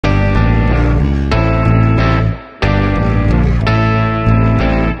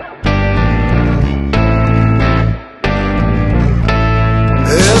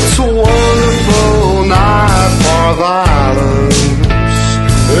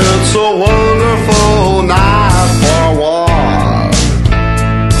It's a wonderful night for a walk.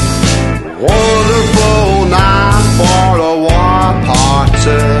 Wonderful night for a war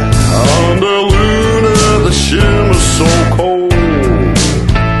party. Under Luna, the shimmer's so cold.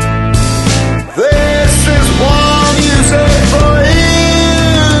 This is one music for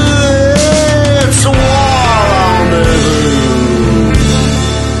you. It's a war rendezvous.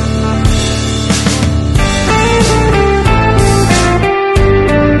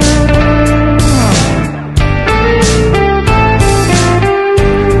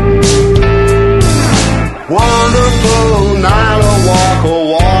 Wonderful night, a walk, a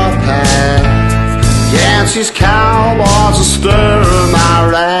warpath. Yancey's cowboys are stirring my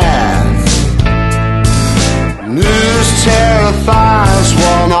wrath. News terrifies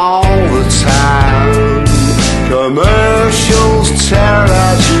one all the time. Commercials tear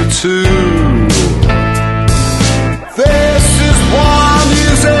at you too. This is one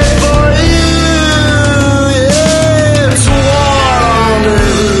music for you. Yeah, it's a war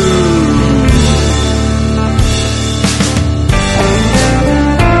rendezvous.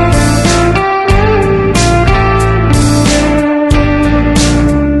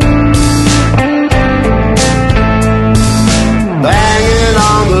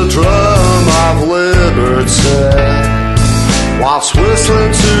 Drum of liberty, whilst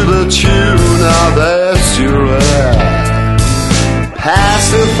whistling to the tune of estuary,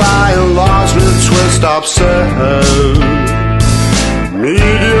 pacifying laws with twist upset,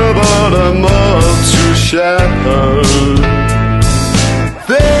 media but a mug to shepherd.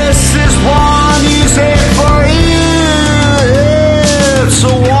 This is one music for you. It's a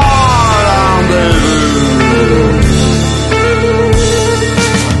war rendezvous.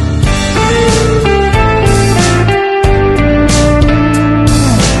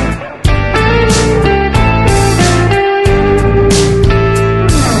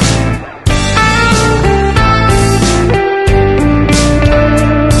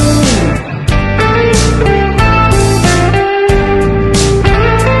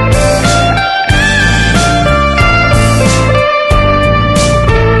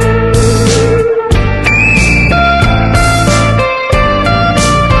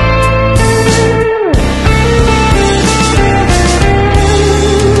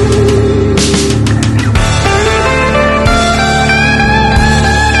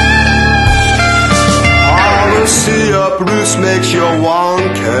 Bruce makes you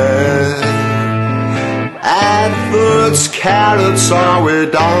wonky. Adverts, carrots, are we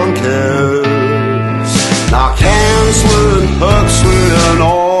donkeys?